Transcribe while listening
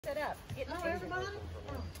set up. Get no everybody.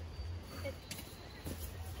 Oh.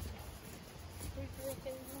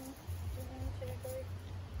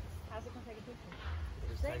 How's it gonna take a picture?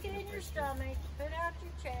 Stick it in your stomach, put out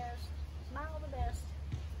your chest, smile the best.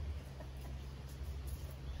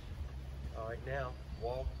 All right, now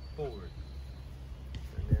walk forward,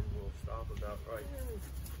 and then we'll stop about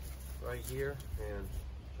right here and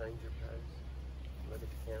change your pace. Look at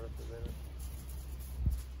the camera for a minute.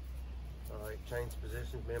 All right, change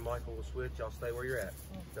positions. Me and Michael will switch. Y'all stay where you're at.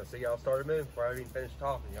 Now, see, y'all started moving before I even finished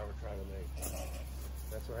talking. Y'all were trying to move.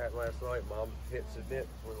 That's what happened last night. Mom hit submit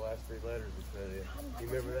before the last 3 letters were put in. You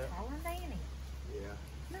remember that? Danny. Yeah.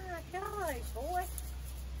 My gosh, boy.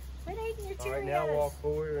 Quit eating your Cheerios. All right, now walk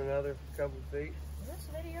forward another couple of feet. Is this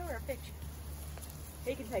a video or a picture?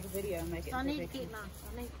 He can take a video and make it. I need to keep my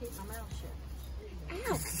mouth shut.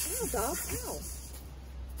 Ow, dog, ow.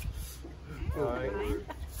 All right.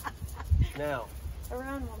 Now.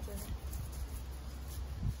 Around one thing.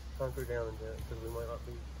 Conquer down and do it, because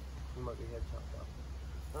we might be head chopped off.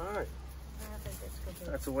 All right. I think that's good.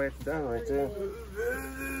 That's the way it's done right there.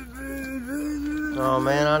 Oh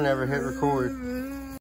man, I never hit record.